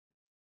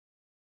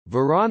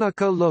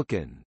Veronica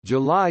Lueken,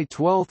 July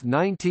 12,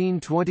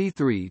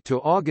 1923 to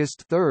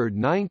August 3,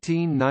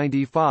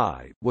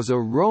 1995, was a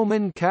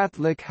Roman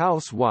Catholic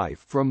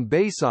housewife from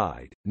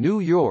Bayside, New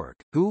York,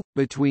 who,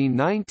 between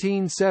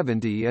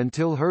 1970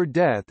 until her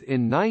death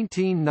in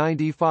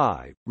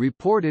 1995,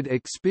 reported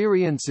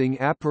experiencing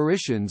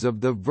apparitions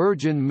of the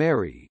Virgin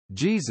Mary,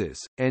 Jesus,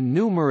 and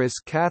numerous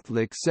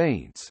Catholic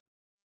saints.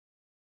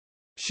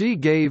 She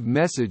gave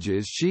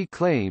messages she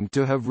claimed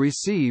to have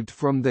received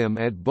from them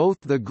at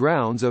both the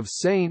grounds of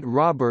St.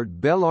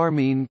 Robert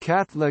Bellarmine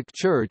Catholic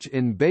Church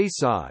in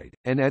Bayside,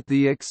 and at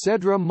the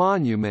Excedra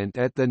Monument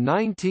at the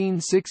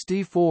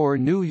 1964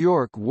 New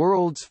York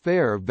World's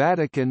Fair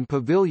Vatican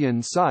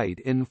Pavilion site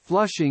in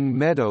Flushing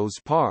Meadows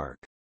Park.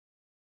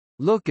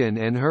 Lueken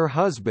and her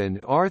husband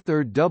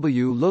Arthur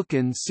W.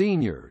 Lueken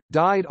Sr.,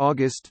 died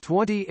August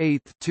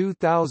 28,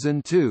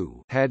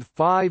 2002, had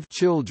 5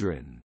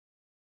 children.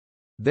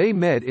 They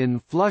met in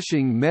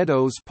Flushing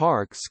Meadows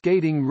Park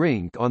skating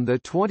rink on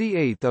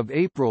 28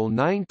 April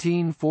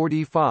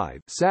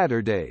 1945,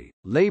 Saturday,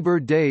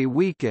 Labor Day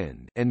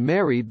weekend, and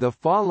married the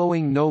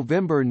following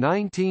November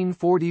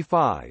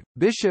 1945.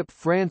 Bishop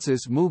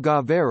Francis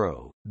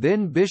Mugavero,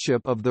 then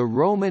Bishop of the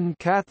Roman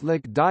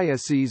Catholic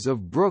Diocese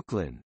of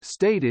Brooklyn,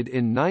 stated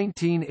in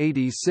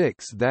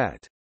 1986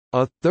 that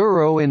a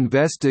thorough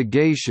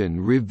investigation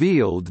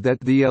revealed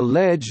that the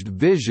alleged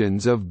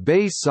visions of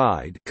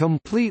Bayside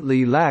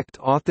completely lacked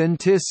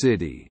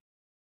authenticity,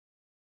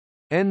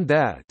 and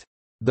that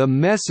the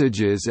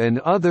messages and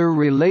other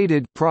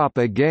related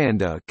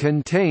propaganda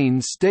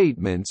contain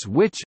statements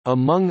which,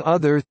 among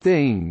other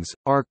things,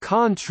 are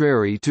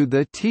contrary to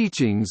the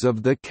teachings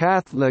of the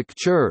Catholic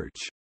Church.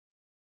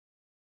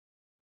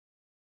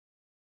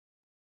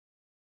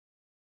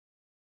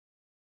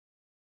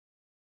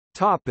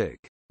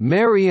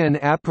 Marian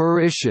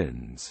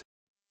apparitions.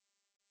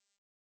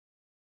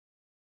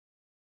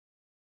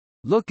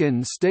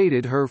 Lueken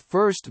stated her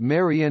first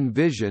Marian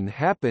vision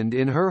happened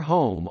in her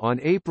home on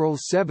April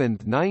 7,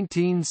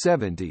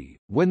 1970,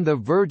 when the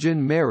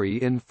Virgin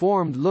Mary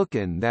informed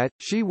Lueken that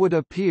she would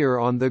appear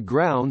on the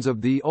grounds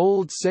of the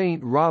old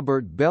St.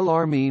 Robert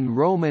Bellarmine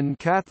Roman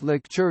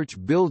Catholic Church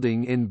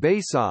building in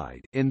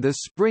Bayside. In the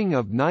spring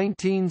of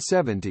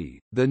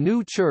 1970, the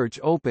new church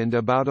opened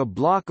about a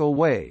block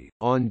away,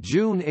 on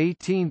June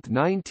 18,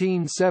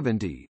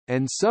 1970,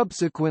 and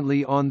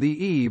subsequently on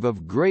the eve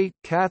of great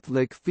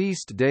Catholic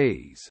feast days.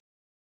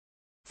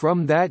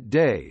 From that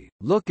day,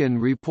 Lueken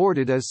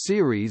reported a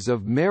series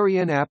of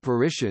Marian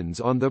apparitions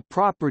on the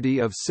property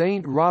of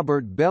St.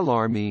 Robert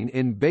Bellarmine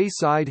in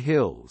Bayside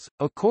Hills.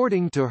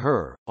 According to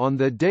her, on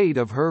the date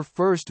of her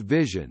first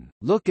vision,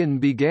 Lueken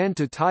began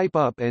to type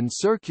up and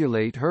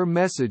circulate her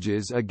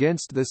messages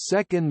against the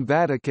Second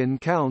Vatican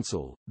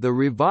Council, the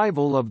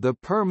revival of the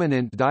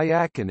Permanent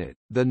Diaconate,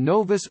 the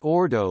Novus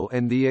Ordo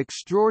and the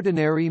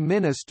Extraordinary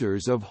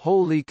Ministers of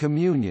Holy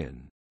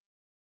Communion.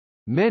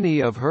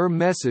 Many of her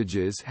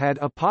messages had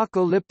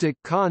apocalyptic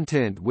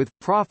content with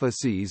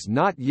prophecies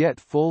not yet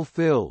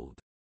fulfilled.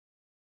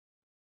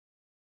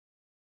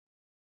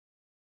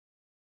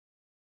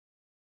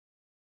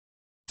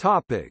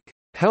 Topic: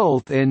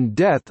 Health and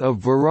death of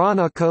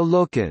Veronica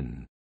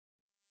Lueken.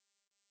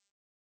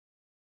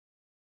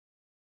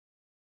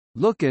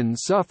 Lueken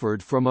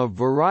suffered from a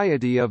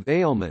variety of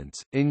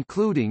ailments,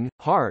 including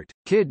heart,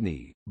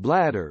 kidney,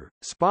 bladder,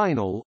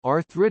 spinal,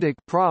 arthritic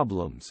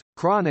problems,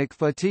 chronic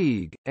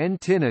fatigue, and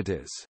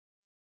tinnitus.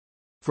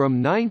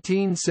 From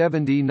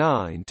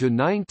 1979 to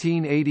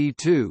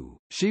 1982,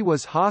 she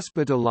was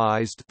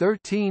hospitalized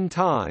 13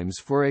 times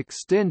for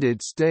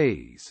extended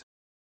stays.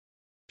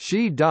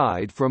 She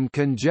died from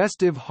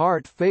congestive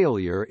heart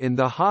failure in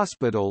the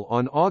hospital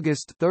on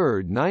August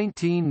 3,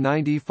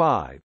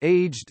 1995,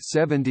 aged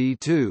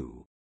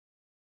 72.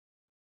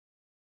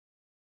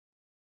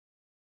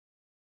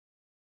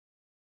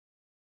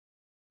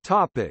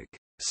 Topic: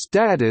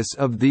 Status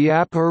of the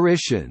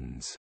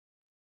apparitions.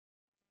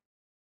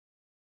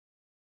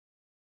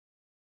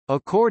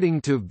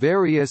 According to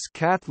various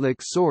Catholic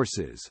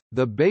sources,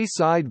 the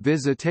Bayside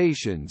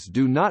visitations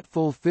do not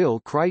fulfill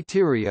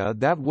criteria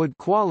that would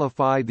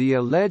qualify the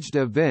alleged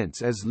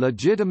events as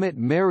legitimate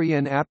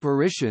Marian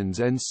apparitions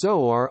and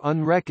so are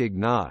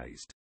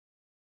unrecognized.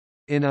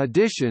 In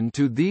addition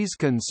to these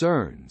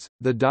concerns,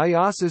 the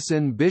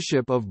diocesan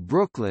bishop of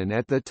Brooklyn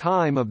at the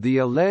time of the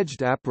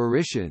alleged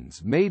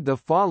apparitions made the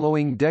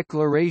following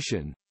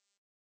declaration: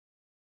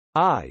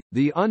 I,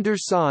 the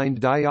undersigned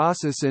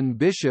diocesan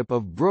bishop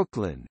of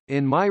Brooklyn,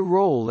 in my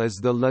role as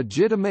the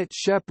legitimate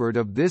shepherd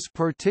of this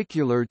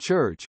particular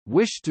church,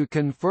 wish to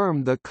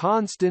confirm the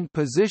constant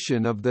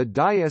position of the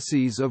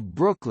Diocese of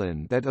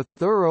Brooklyn that a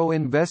thorough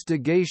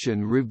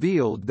investigation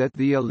revealed that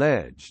the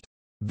alleged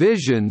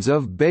visions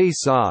of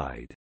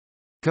Bayside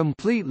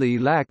completely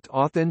lacked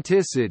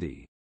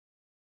authenticity.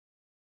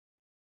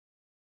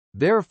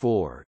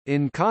 Therefore,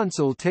 in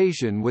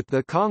consultation with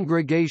the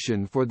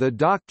Congregation for the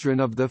Doctrine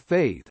of the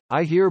Faith,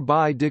 I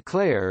hereby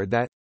declare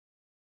that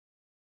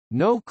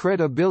no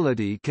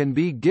credibility can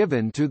be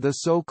given to the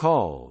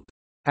so-called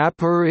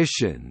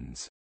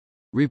apparitions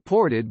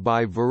reported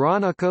by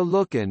Veronica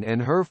Lueken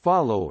and her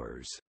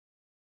followers.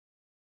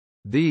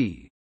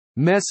 The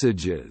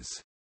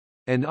messages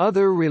and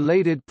other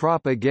related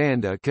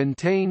propaganda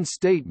contain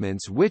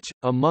statements which,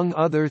 among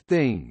other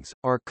things,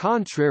 are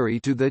contrary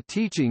to the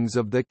teachings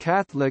of the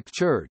Catholic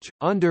Church,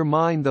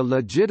 undermine the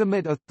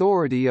legitimate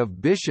authority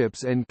of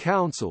bishops and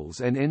councils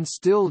and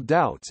instill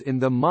doubts in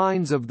the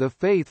minds of the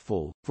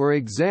faithful, for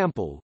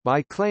example,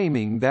 by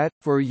claiming that,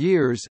 for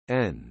years,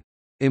 an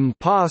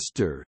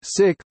impostor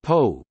sick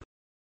pope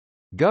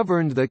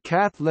governed the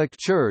Catholic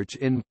Church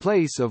in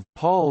place of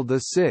Paul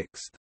VI.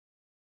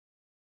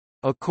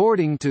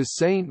 According to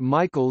St.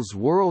 Michael's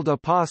World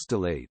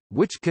Apostolate,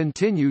 which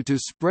continue to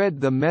spread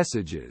the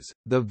messages,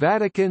 the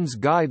Vatican's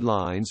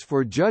guidelines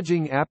for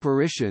judging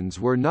apparitions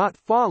were not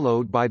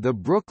followed by the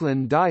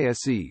Brooklyn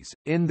Diocese,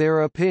 in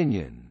their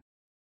opinion.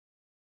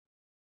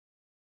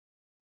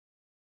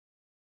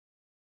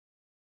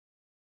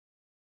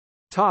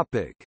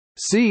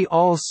 See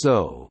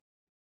also: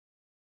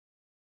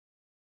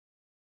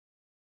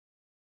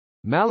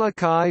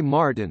 Malachi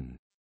Martin,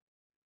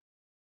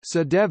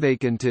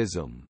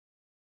 Sedevacantism.